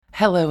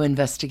Hello,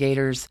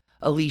 investigators.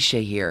 Alicia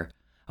here.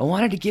 I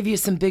wanted to give you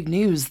some big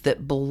news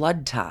that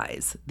Blood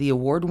Ties, the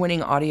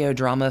award-winning audio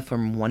drama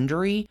from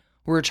Wondery,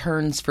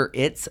 returns for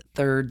its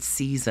third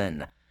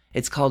season.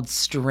 It's called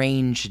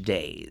Strange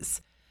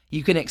Days.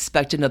 You can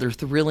expect another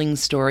thrilling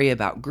story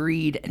about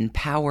greed and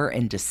power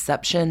and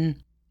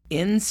deception.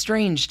 In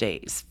Strange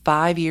Days,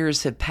 5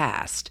 years have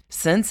passed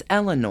since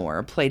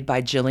Eleanor, played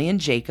by Jillian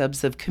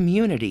Jacobs of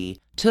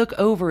Community, took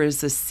over as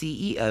the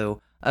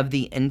CEO of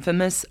the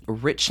infamous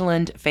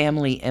Richland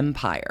family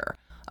empire,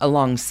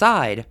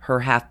 alongside her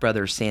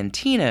half-brother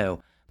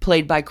Santino,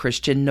 played by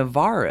Christian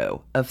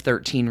Navarro of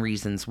 13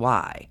 Reasons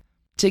Why.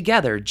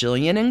 Together,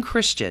 Jillian and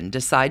Christian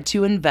decide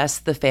to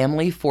invest the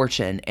family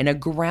fortune in a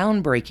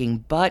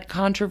groundbreaking but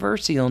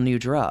controversial new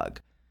drug.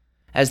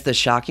 As the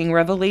shocking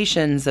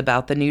revelations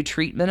about the new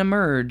treatment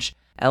emerge,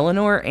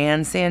 Eleanor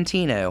and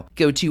Santino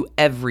go to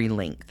every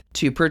length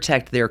to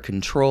protect their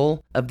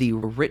control of the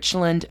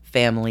Richland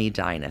family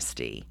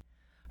dynasty.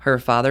 Her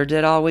father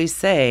did always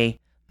say,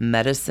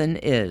 medicine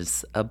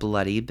is a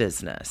bloody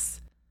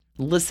business.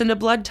 Listen to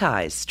Blood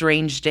Ties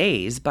Strange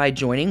Days by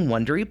joining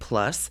Wondery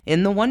Plus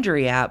in the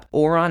Wondery app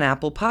or on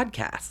Apple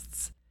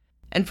Podcasts.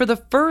 And for the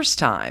first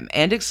time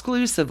and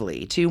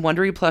exclusively to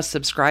Wondery Plus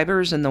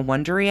subscribers in the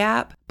Wondery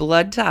app,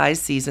 Blood Ties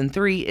Season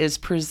 3 is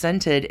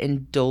presented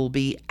in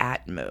Dolby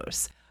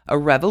Atmos, a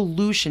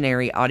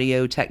revolutionary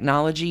audio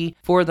technology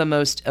for the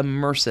most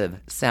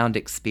immersive sound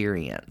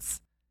experience.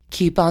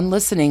 Keep on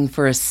listening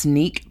for a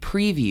sneak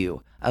preview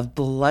of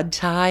Blood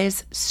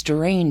Ties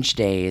Strange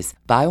Days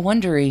by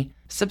Wondery.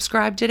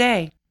 Subscribe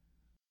today.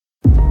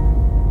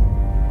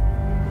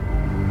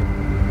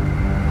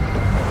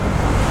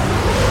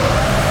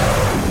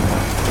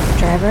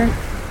 Driver,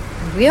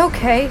 are we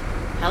okay?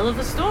 Hell of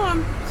a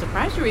storm.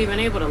 Surprised you were even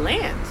able to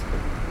land.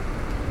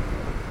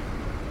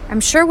 I'm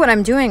sure what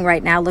I'm doing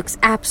right now looks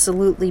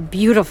absolutely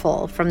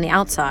beautiful from the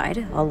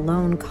outside. A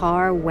lone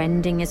car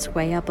wending its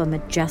way up a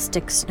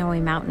majestic snowy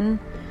mountain.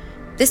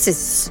 This is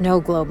snow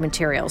globe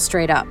material,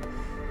 straight up.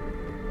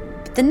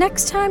 But the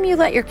next time you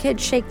let your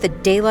kid shake the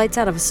daylights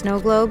out of a snow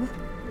globe,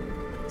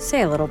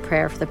 say a little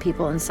prayer for the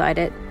people inside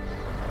it.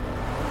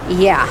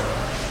 Yeah,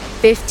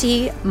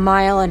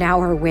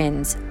 50-mile-an-hour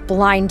winds,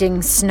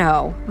 blinding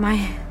snow.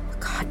 My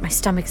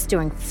stomach's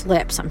doing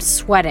flips. I'm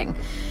sweating.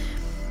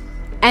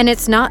 And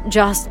it's not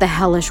just the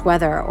hellish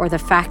weather or the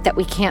fact that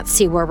we can't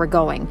see where we're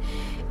going.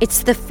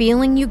 It's the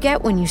feeling you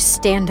get when you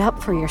stand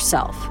up for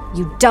yourself.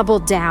 You double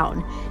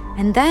down,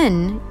 and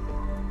then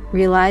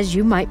realize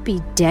you might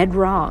be dead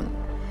wrong.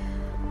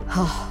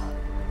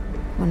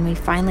 When we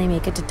finally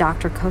make it to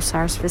Dr.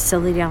 Kosar's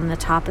facility on the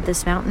top of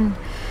this mountain,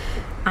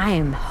 I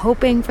am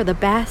hoping for the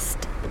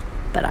best,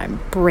 but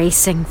I'm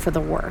bracing for the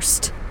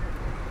worst.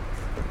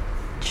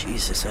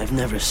 Jesus, I've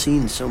never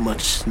seen so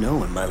much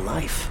snow in my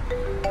life.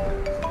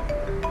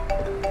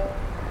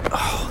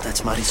 Oh,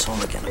 that's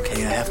Marisol again,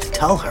 okay? I have to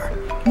tell her.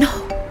 No,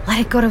 let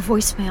it go to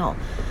voicemail.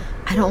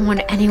 I don't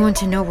want anyone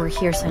to know we're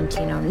here,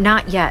 Santino.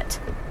 Not yet.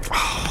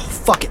 Oh,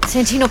 fuck it.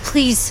 Santino,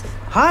 please.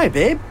 Hi,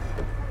 babe.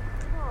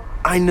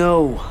 I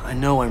know,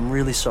 I'm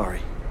really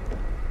sorry.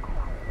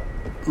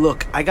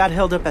 Look, I got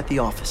held up at the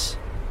office.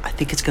 I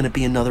think it's gonna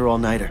be another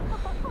all-nighter.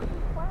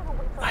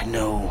 I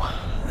know.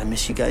 I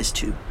miss you guys,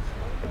 too.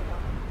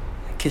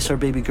 Kiss our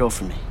baby girl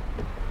for me.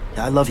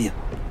 I love you.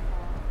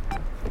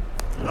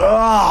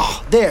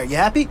 Oh, there, you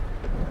happy?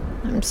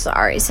 I'm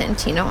sorry,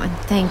 Santino, and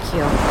thank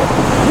you.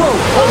 Whoa!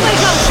 Oh my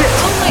god! Shit.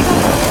 Oh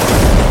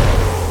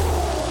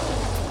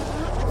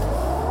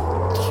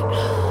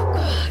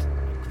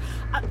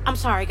my god. I'm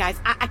sorry, guys.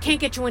 I can't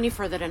get you any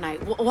further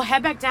tonight. We'll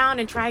head back down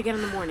and try again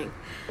in the morning.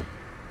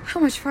 How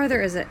much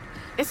farther is it?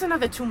 It's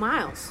another 2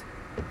 miles.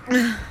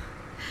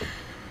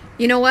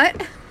 You know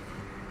what?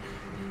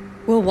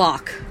 We'll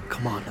walk.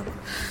 Come on, Ellen.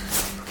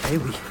 Okay,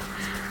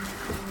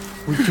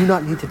 we do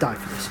not need to die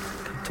for this.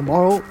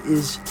 Tomorrow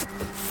is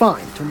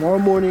fine. Tomorrow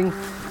morning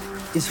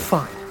is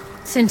fine.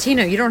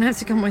 Santino, you don't have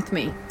to come with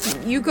me.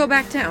 You go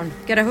back down.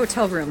 Get a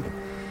hotel room.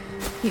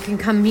 You can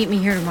come meet me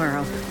here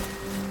tomorrow.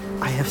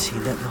 I have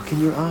seen that look in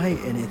your eye,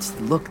 and it's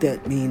the look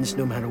that means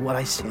no matter what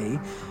I say,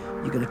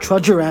 you're gonna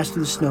trudge your ass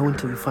through the snow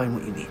until you find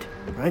what you need,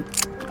 right?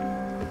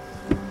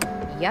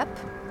 Yep.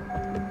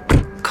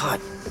 God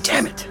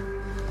damn it.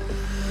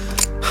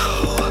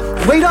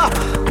 Wait up!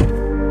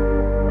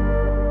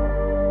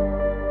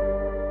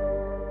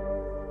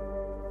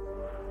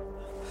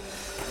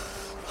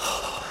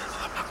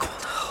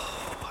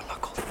 I'm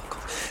not cold.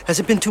 Has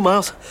it been 2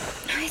 miles?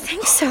 I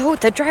think so.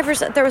 The driver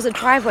said there was a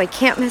driveway.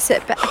 Can't miss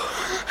it, but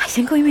I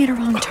think we made a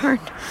wrong turn.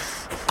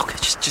 Okay,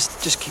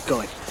 just keep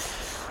going.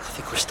 I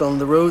think we're still on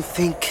the road.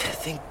 Think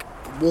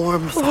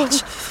warm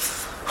thoughts.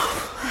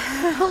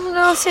 Oh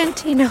no,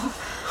 Santino. I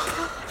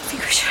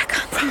think we should have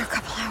gone there a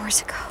couple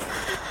hours ago.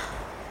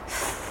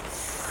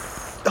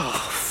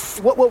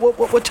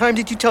 What time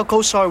did you tell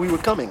Kosar we were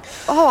coming?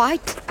 Oh,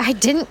 I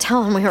didn't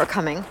tell him we were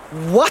coming.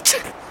 What?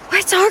 Well,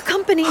 it's our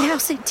company now,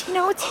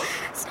 Santino.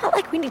 It's not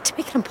like we need to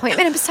make an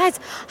appointment. And besides,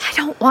 I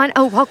don't want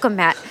a welcome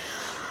mat.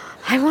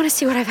 I want to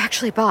see what I've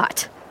actually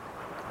bought.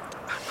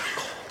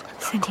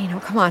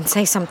 Santino, come on,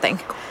 say something.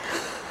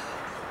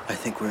 I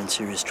think we're in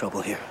serious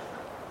trouble here.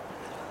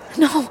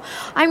 No,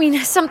 I mean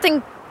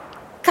something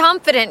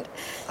confident.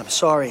 I'm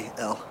sorry,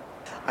 Elle.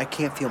 I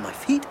can't feel my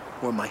feet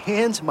or my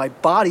hands. My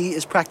body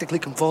is practically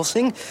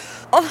convulsing.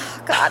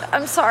 Oh, God,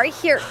 I'm sorry.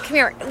 Here, come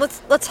here.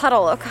 Let's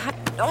huddle. Oh, God.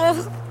 Oh.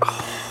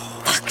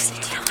 Fuck,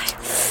 Santino.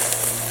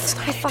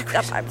 I fucked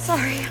up. I'm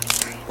sorry.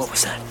 What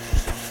was that?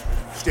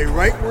 Stay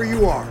right where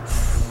you are.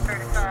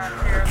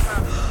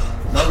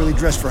 Not really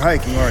dressed for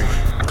hiking, are you?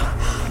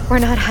 We're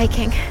not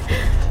hiking.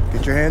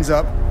 Get your hands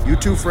up. You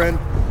too, friend.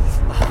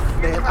 Oh,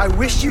 man, I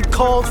wish you'd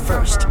called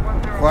first.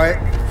 Quiet.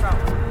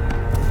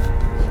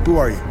 Who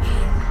are you?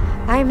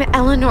 I'm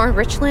Eleanor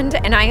Richland,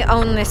 and I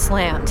own this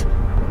land.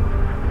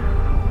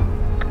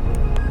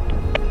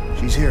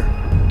 She's here.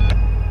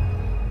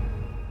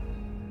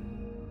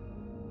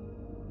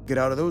 Get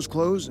out of those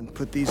clothes and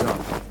put these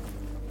on.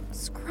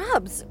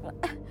 Scrubs?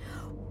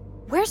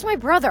 Where's my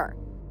brother?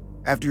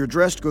 After you're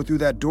dressed, go through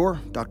that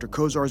door. Dr.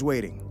 Kozar's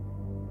waiting.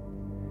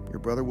 Your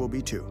brother will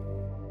be too.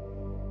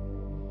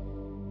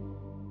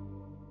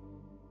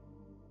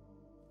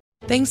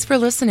 Thanks for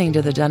listening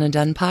to the Done and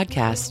Done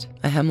podcast,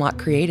 a Hemlock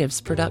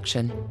Creatives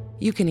production.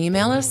 You can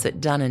email us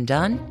at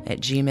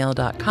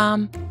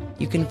doneanddone@gmail.com.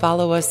 You can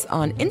follow us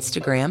on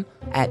Instagram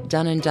at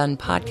Done and Done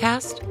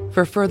Podcast.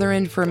 For further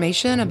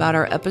information about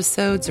our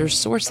episodes or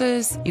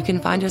sources, you can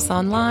find us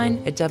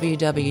online at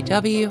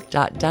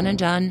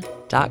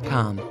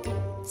www.doneanddone.com.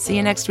 See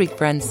you next week,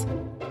 friends.